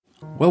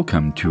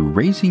Welcome to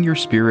Raising Your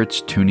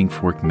Spirit's Tuning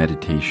Fork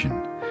Meditation.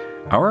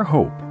 Our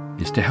hope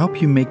is to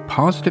help you make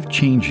positive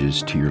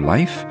changes to your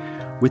life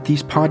with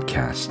these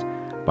podcasts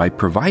by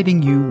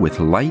providing you with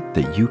light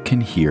that you can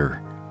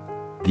hear.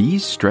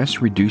 These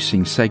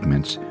stress-reducing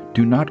segments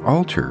do not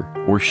alter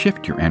or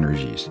shift your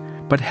energies,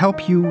 but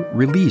help you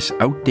release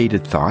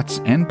outdated thoughts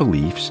and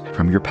beliefs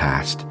from your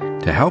past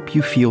to help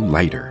you feel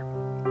lighter.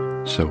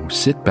 So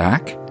sit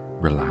back,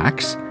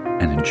 relax,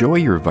 and enjoy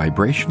your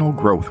vibrational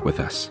growth with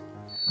us.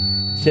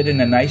 Sit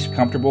in a nice,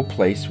 comfortable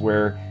place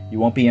where you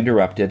won't be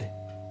interrupted.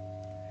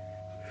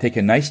 Take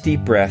a nice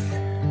deep breath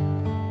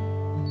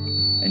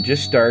and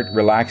just start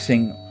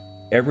relaxing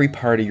every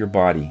part of your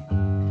body.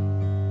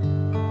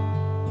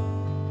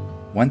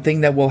 One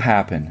thing that will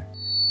happen,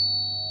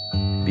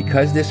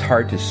 because this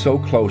heart is so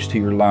close to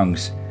your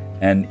lungs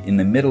and in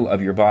the middle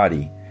of your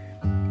body,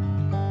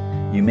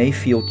 you may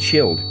feel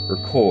chilled or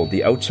cold.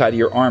 The outside of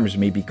your arms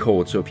may be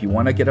cold, so if you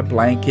want to get a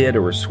blanket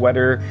or a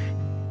sweater,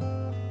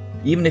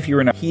 even if you're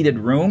in a heated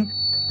room,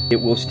 it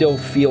will still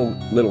feel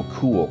a little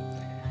cool.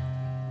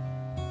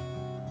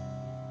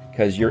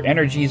 Because your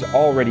energies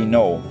already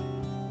know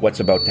what's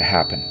about to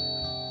happen.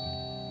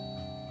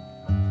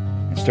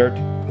 And start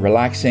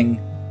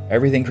relaxing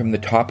everything from the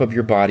top of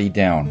your body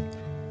down.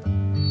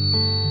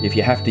 If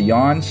you have to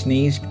yawn,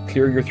 sneeze,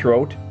 clear your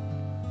throat,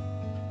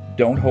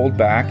 don't hold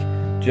back.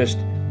 Just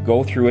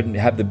go through it and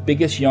have the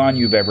biggest yawn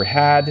you've ever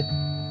had.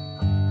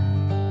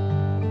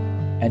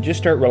 And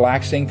just start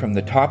relaxing from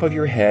the top of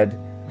your head,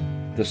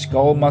 the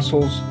skull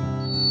muscles,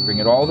 bring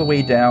it all the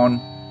way down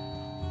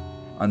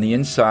on the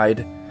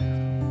inside,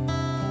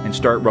 and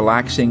start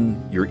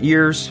relaxing your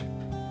ears,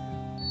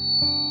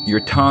 your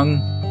tongue,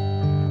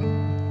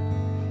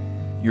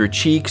 your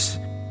cheeks,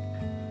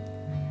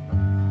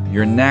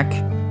 your neck,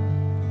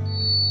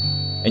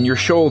 and your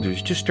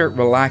shoulders. Just start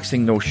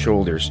relaxing those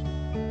shoulders.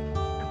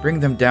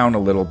 Bring them down a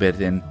little bit,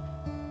 and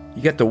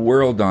you get the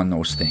world on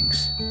those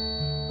things.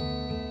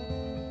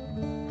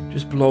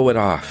 Just blow it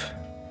off.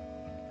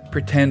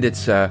 Pretend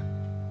it's a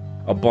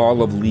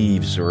ball of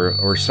leaves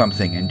or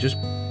something, and just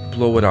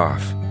blow it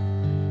off.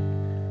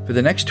 For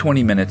the next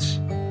 20 minutes,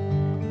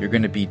 you're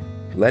going to be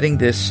letting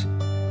this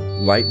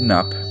lighten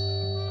up,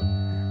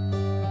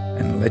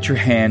 and let your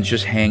hands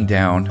just hang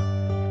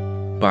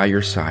down by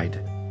your side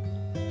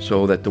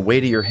so that the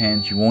weight of your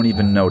hands you won't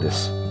even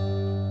notice.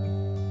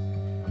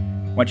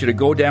 I want you to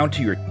go down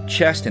to your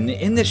chest, and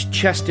in this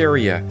chest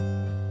area,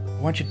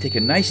 I want you to take a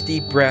nice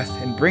deep breath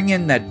and bring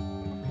in that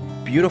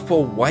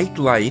beautiful white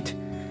light.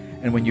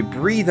 And when you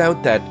breathe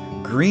out that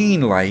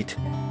green light,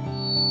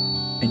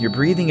 and you're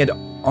breathing it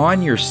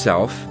on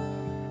yourself,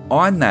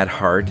 on that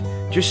heart,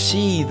 just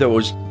see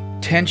those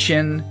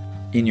tension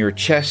in your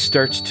chest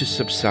starts to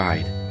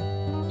subside.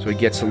 So it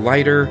gets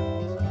lighter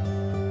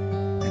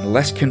and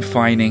less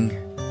confining.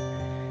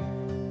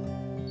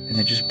 And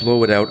then just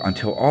blow it out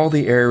until all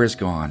the air is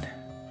gone.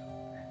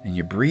 And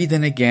you breathe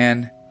in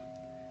again.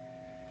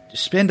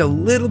 Just spend a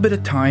little bit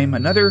of time,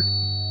 another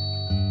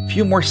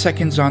few more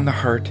seconds on the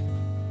heart,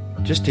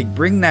 just to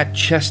bring that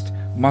chest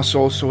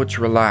muscle so it's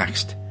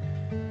relaxed.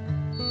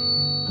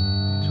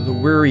 So the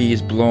worry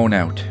is blown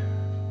out.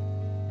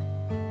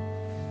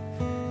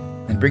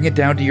 And bring it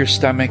down to your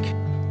stomach.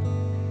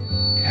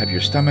 Have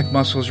your stomach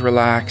muscles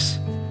relax.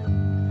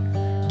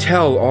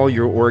 Tell all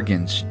your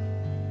organs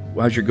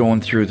as you're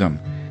going through them.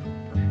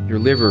 Your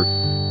liver,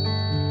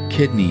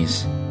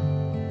 kidneys,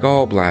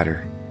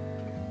 gallbladder,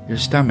 your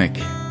stomach,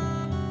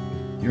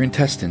 your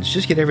intestines.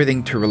 Just get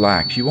everything to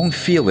relax. You won't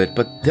feel it,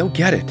 but they'll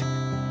get it.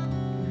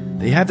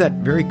 They have that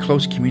very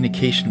close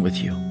communication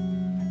with you.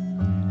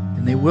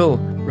 And they will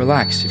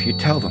relax if you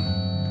tell them.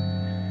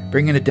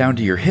 Bringing it down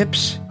to your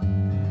hips,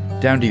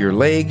 down to your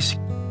legs,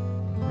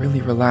 really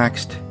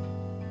relaxed.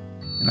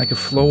 And like a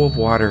flow of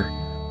water,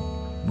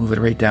 move it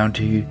right down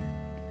to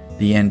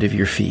the end of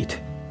your feet.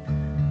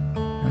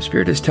 Now,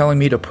 Spirit is telling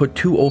me to put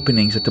 2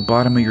 openings at the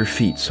bottom of your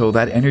feet so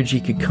that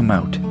energy could come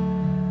out.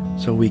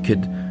 So we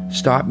could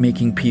stop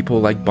making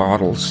people like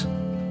bottles.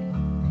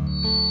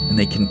 And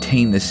they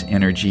contain this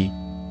energy.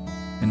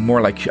 And more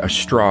like a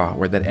straw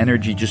where that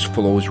energy just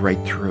flows right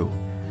through.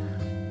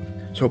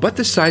 So about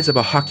the size of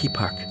a hockey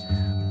puck,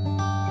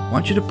 I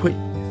want you to put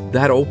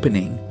that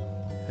opening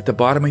at the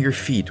bottom of your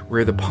feet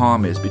where the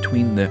palm is,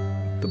 between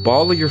the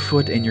ball of your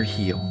foot and your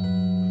heel.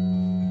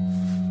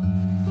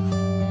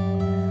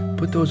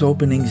 Put those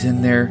openings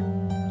in there.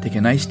 Take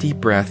a nice deep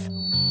breath.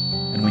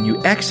 And when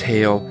you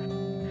exhale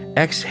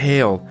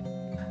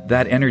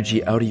that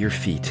energy out of your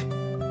feet.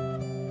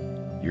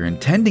 You're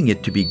intending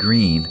it to be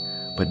green,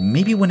 but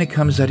maybe when it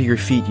comes out of your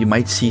feet, you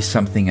might see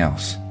something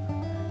else.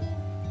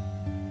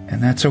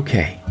 And that's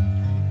okay.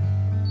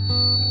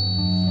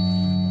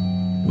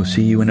 We'll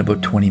see you in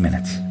about 20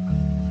 minutes.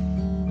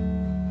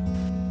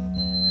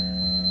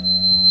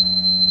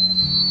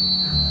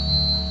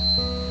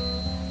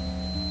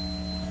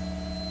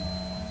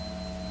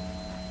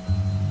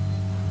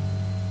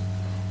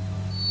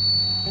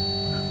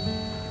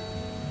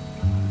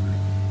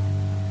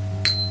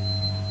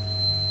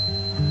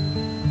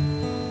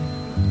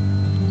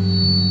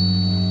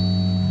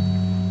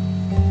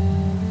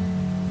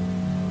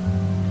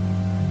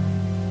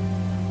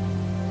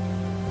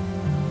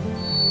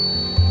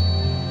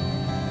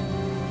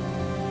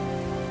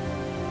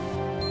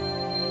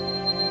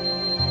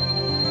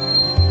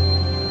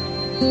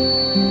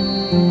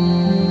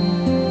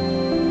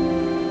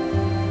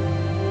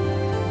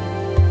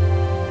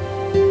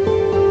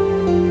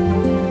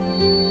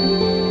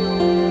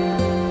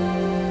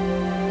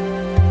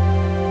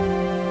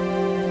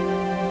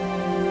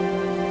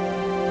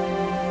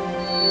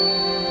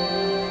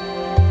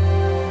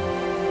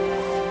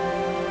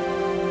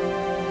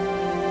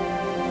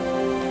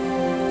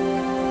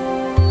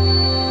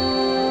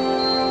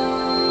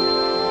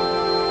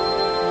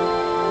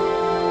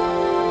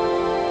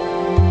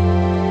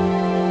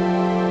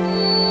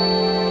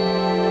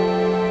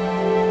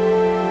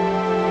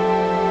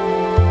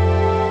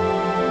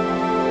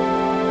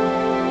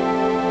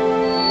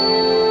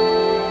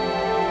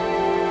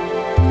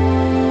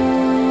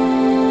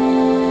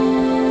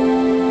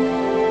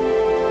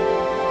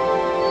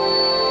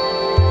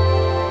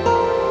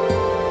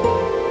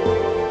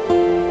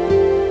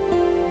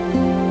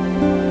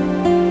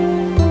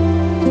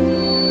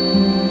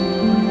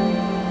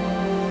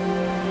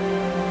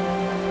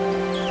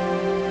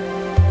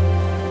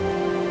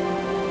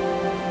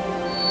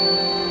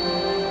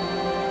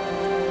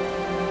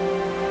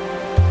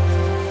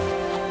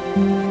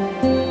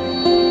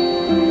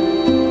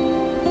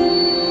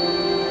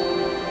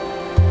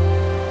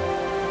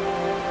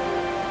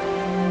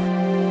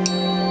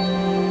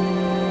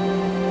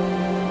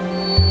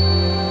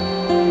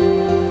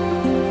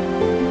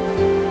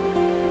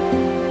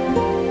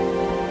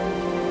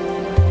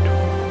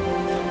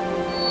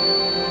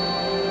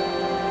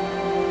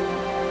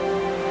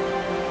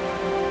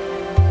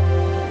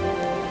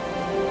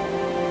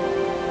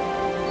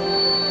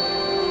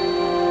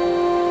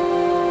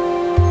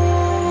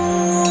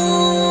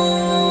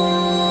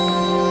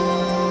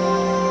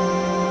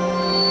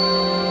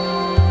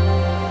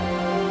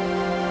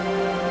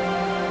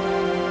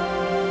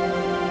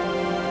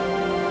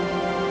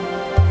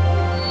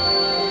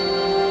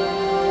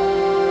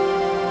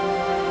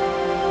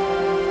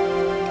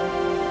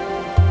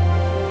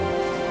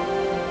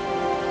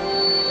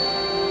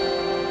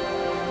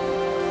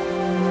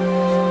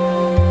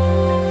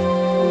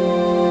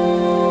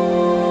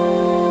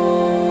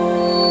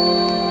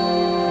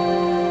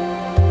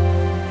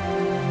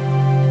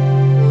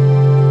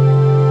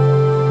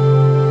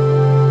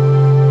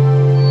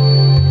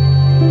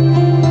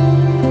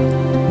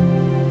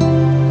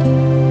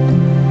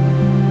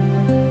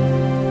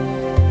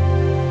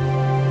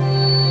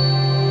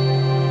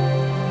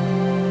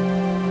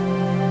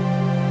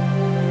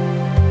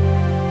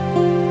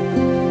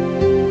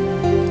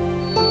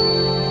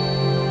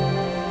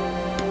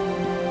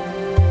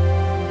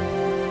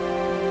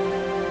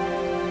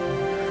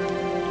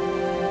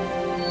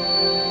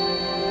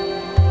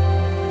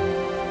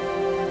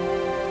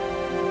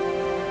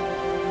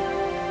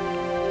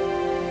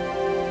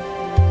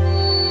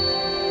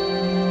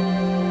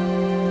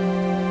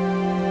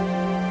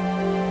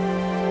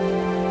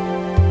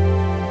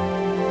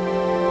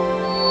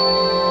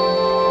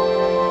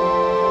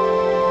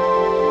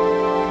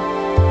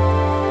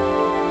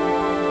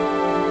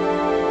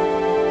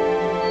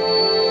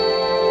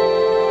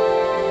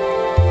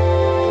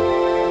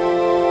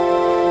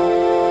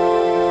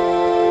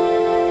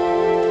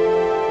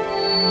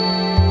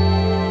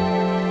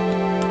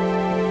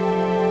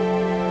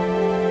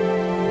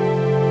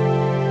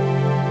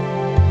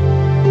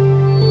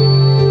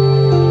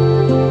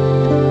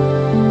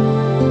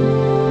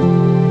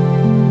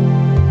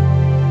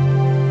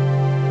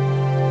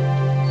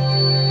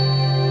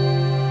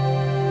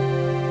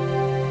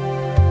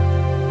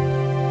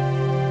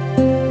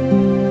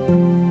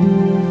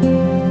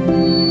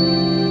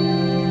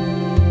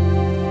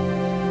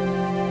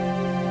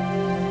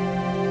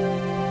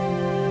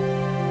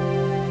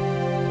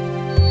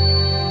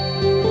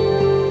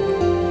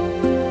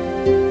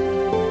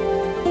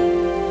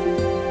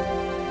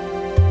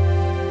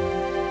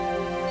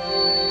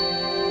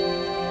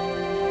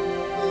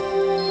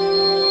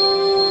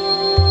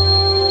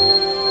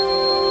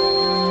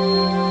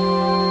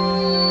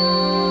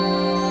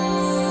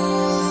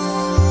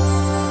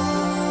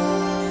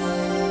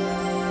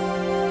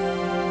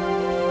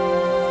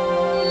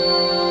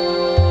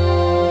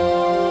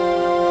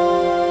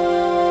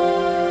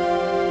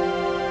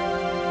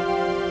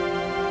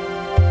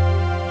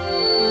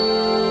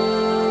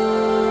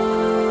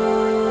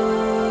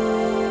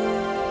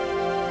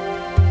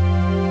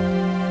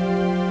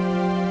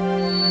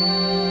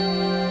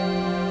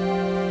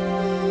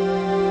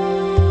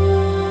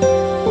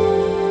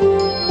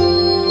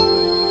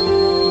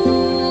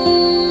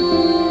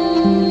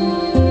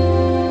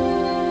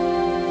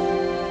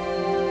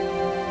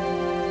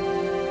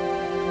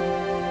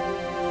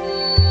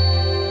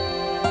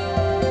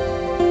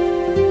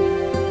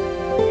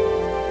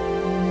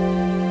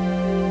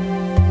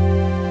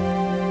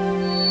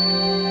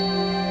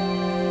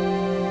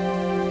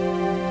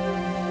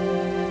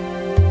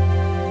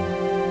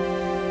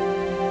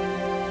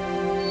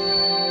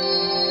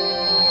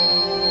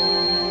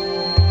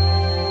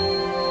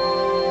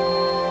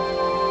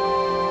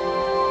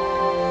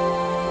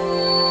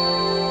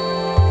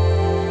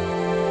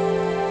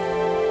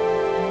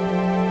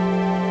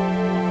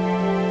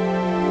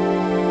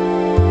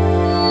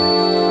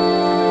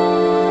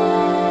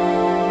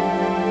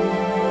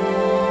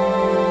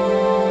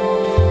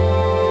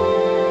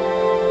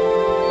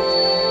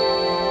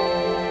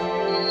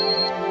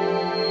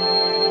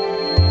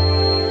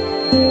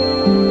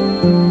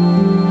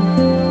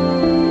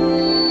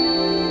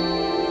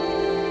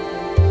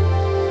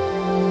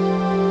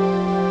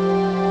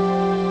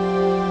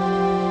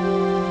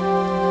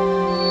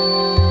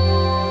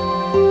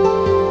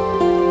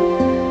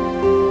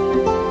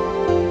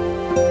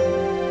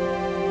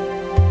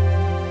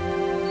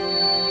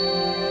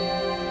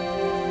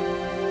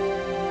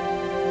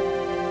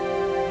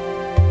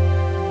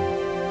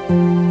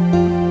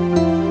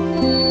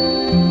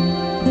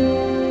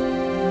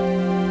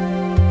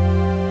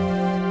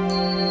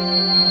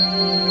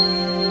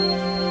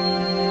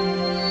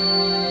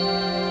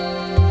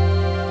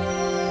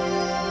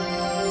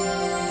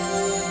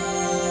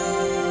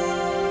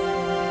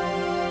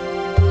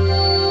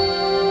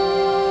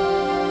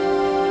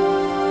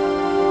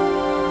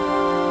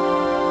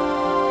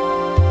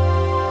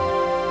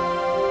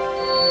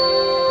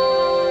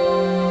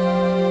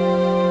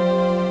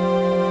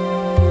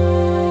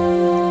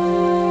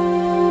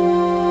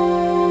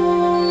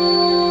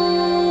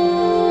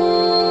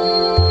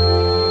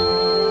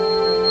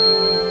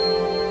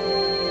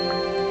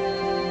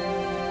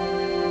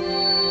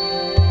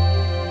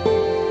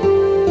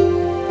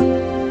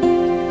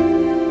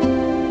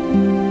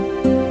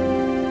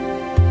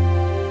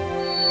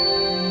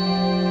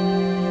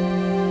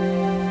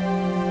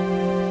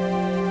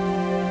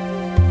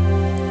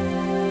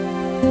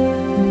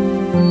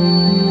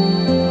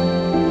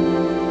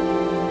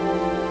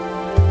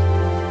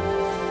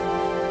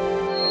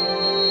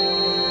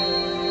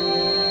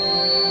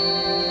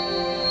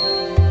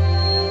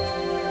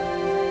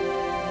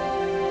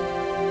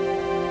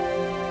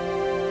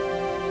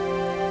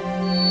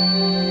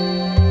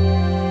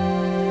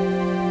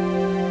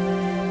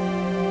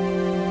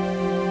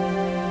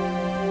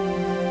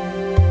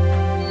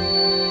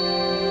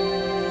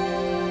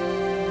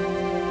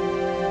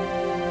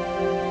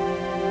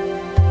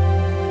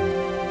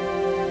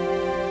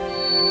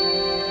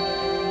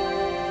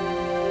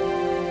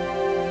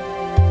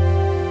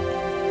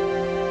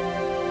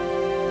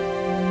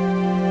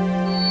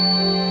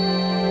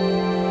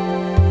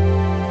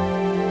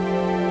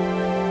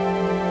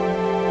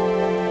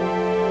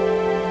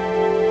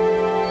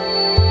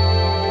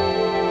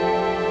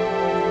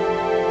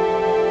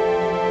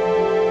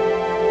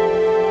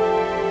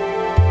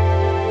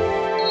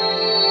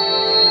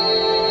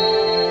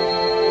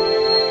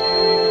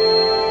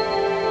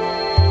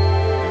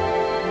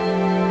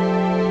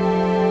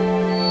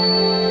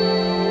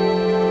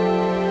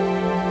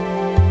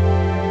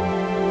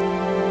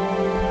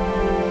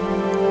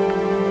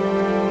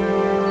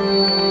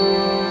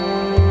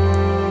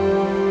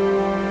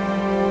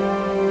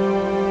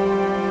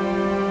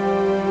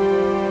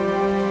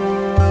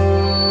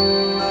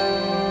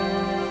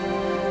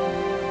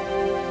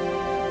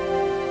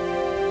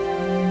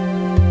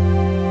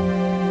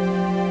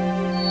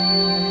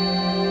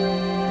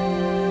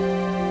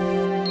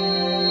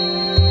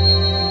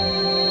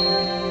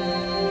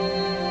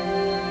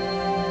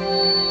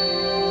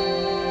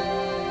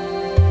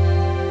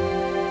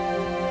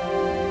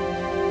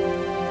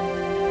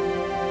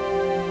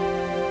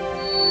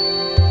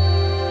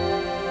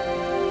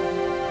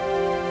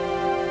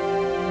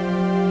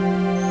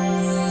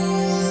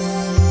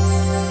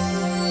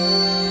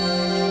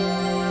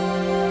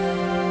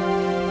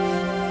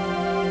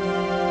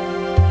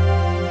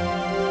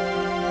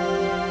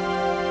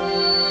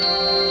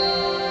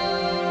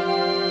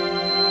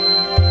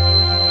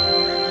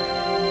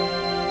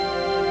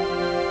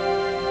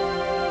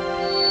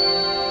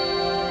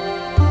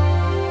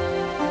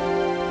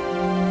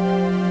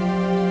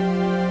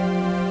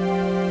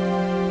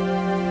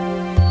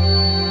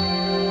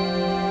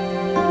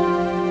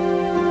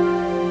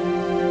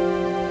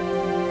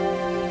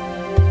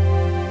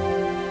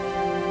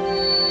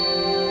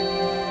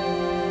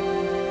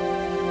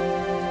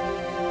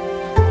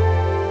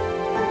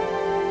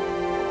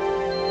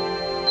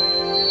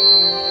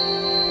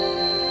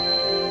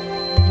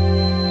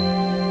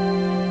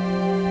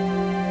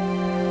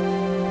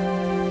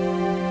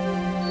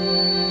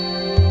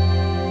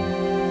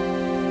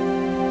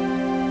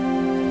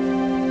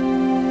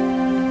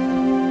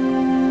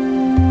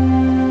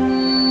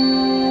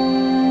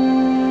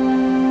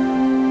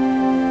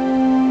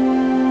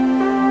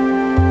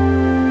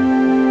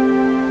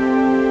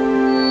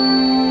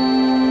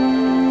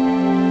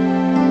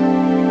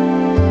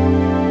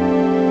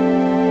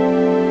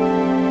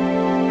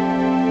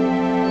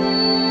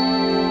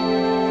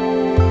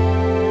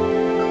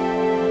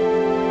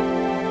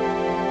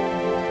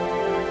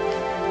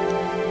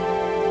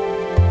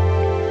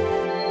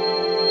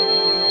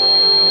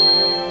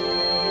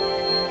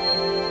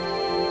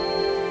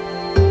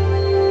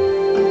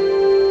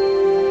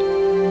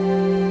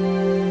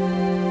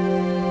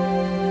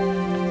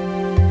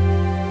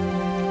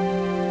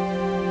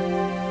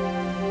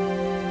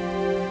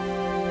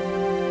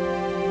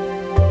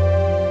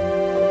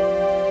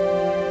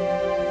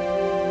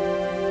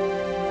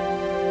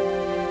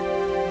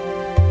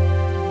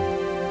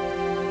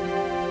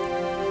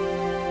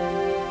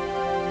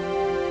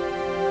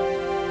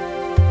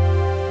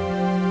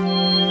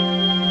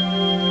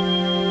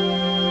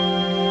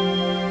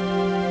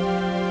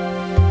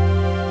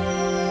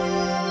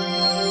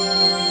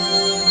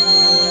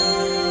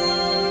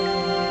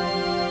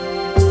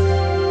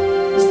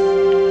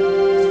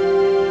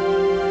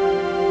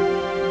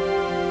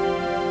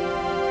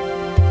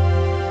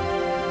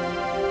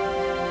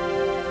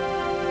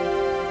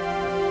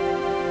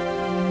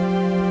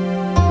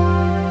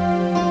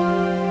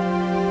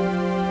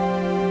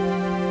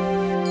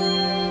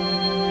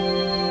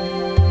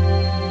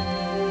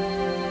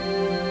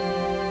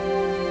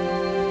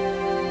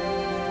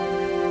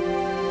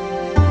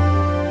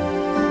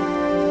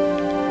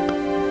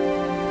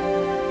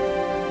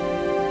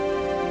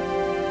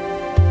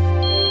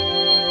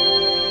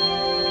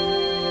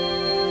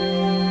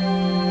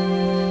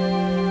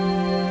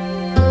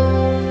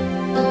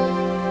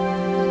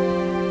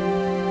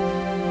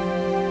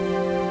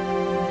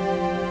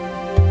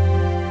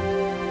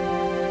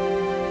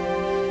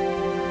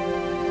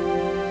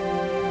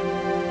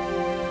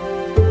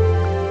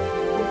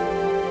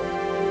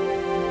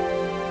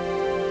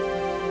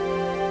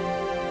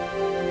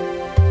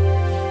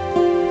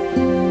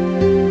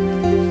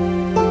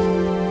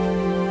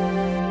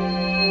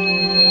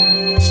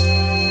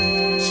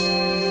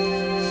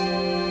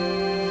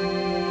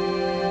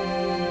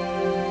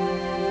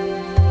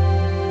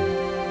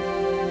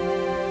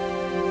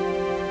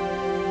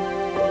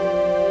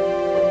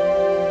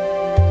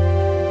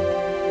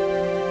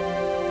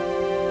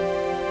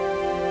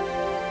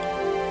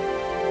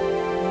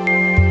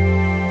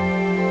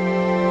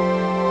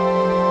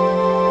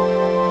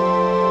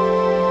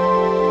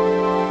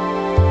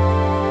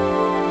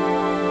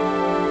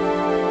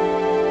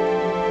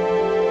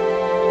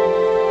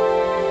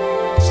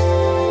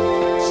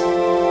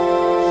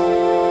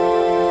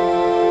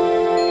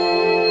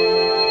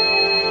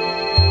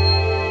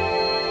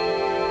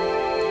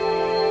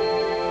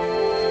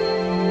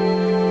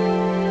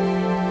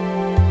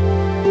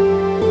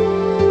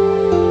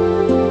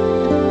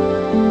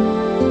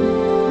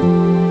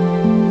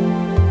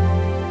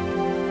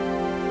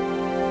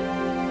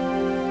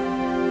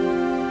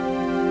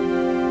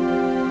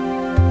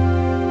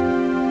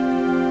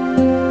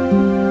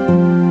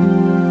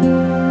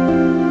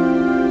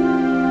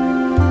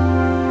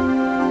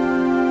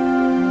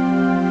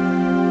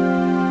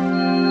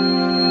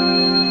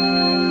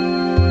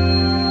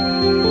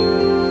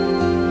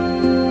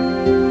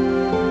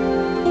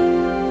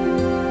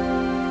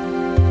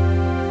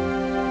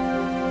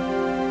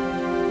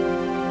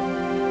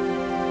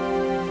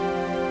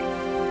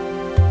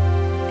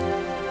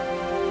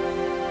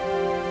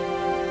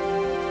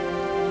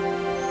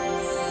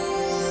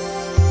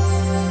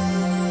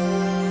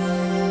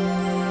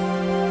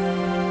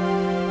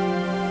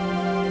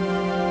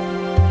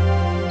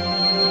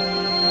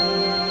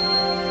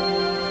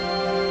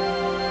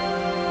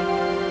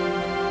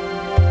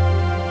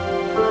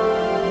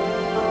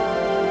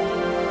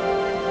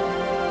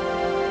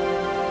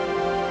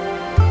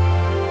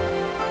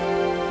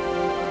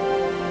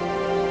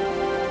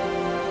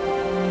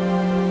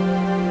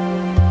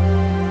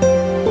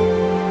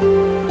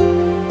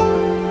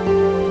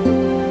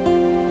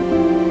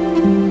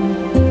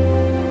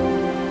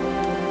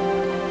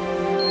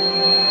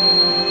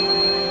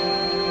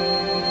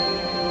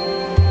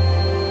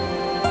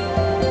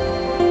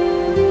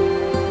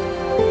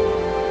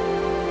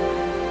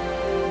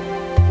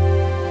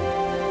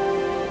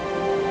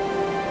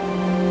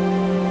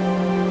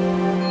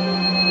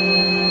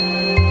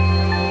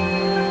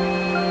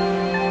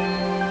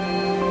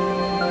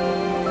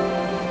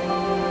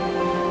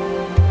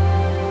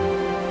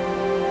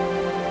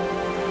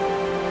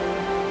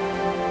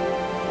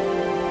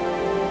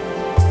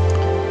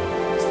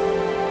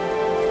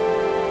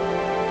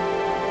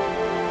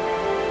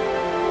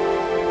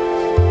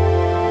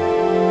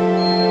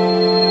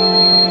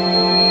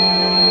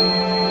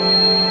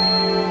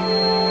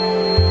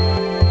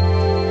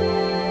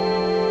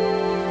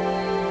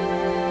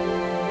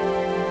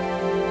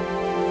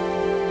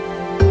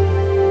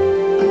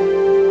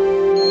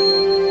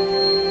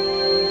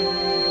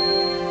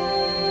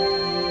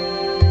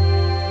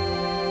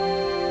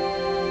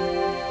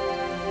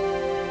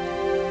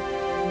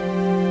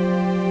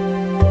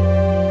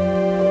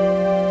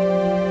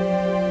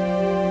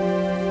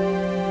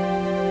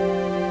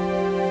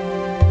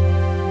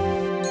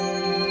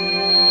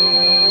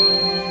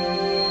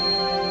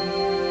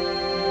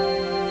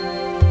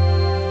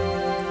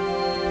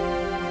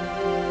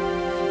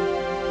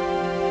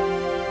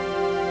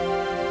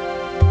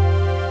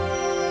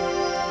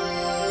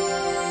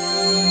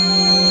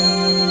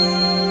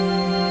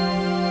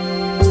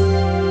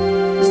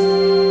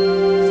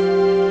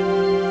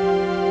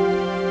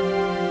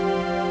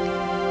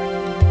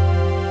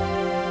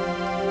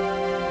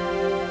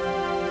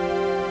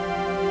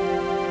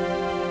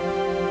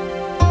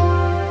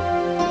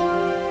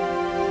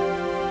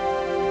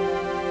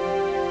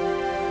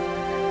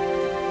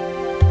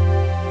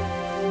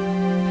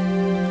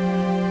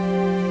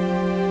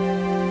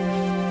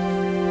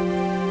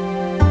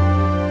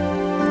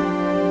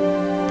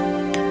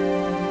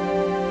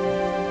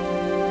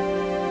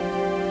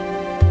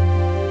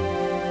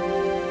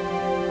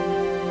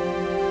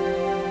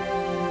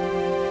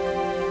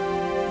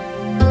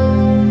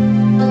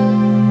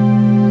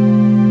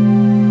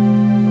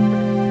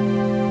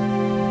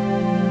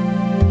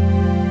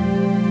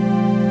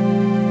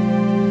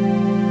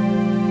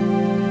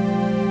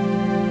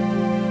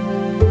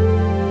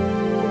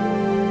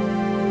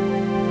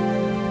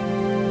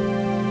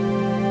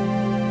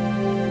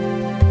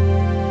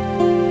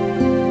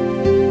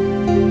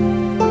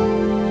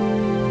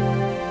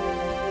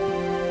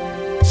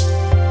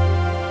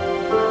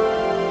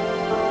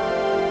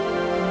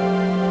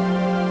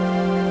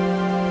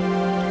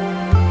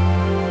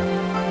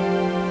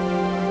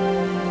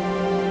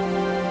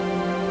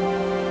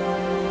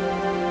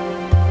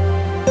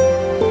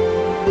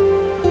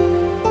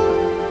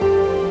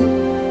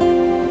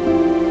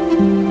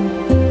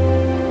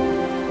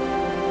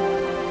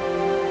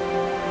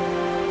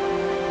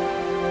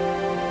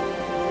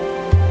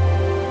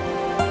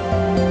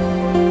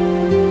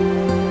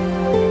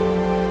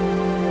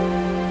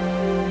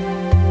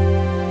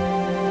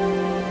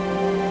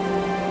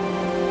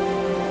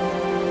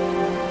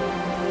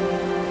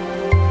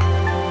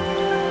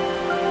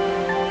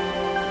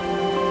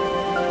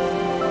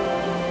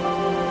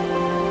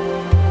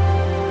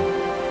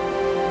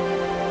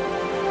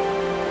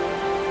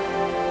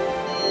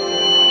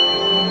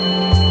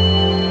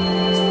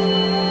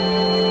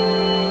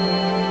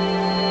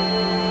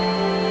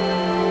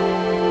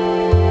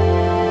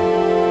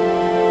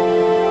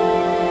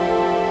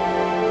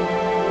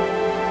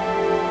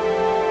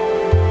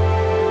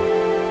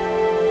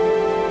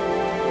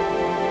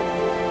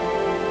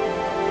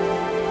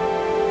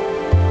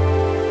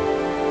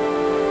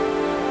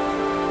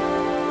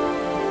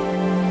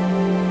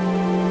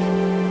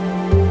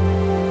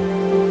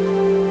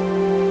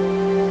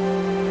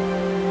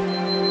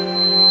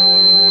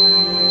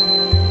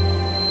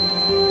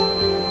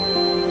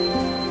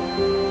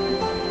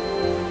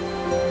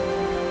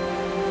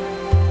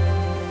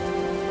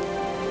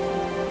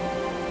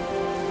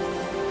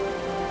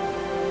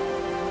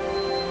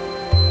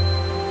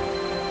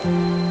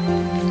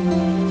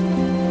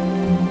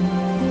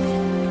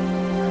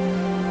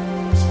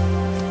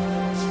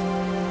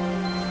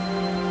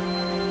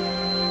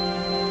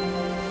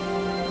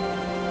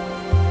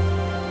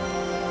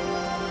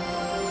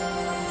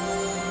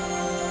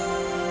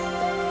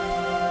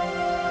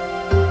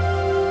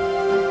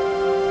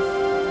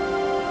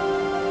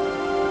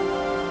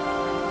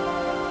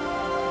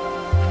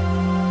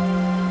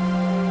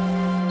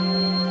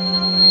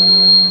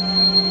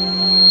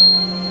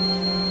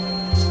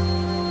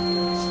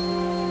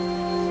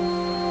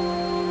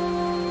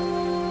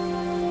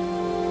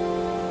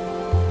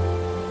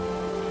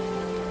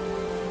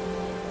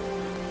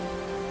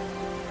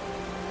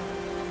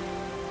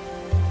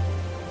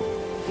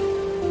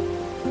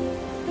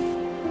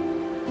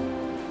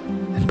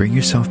 Bring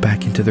yourself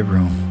back into the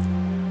room.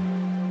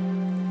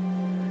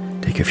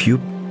 Take a few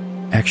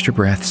extra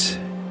breaths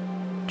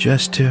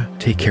just to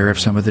take care of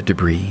some of the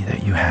debris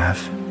that you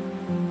have,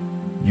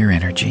 your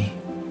energy.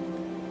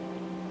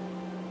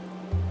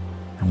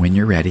 And when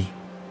you're ready,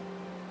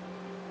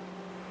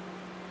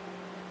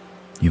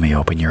 you may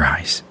open your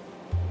eyes.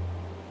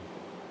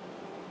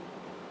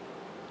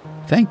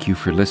 Thank you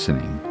for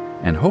listening,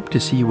 and hope to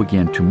see you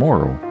again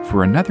tomorrow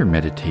for another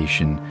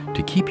meditation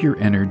to keep your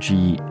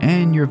energy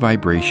and your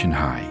vibration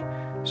high.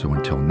 So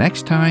until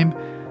next time,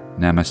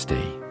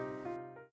 namaste.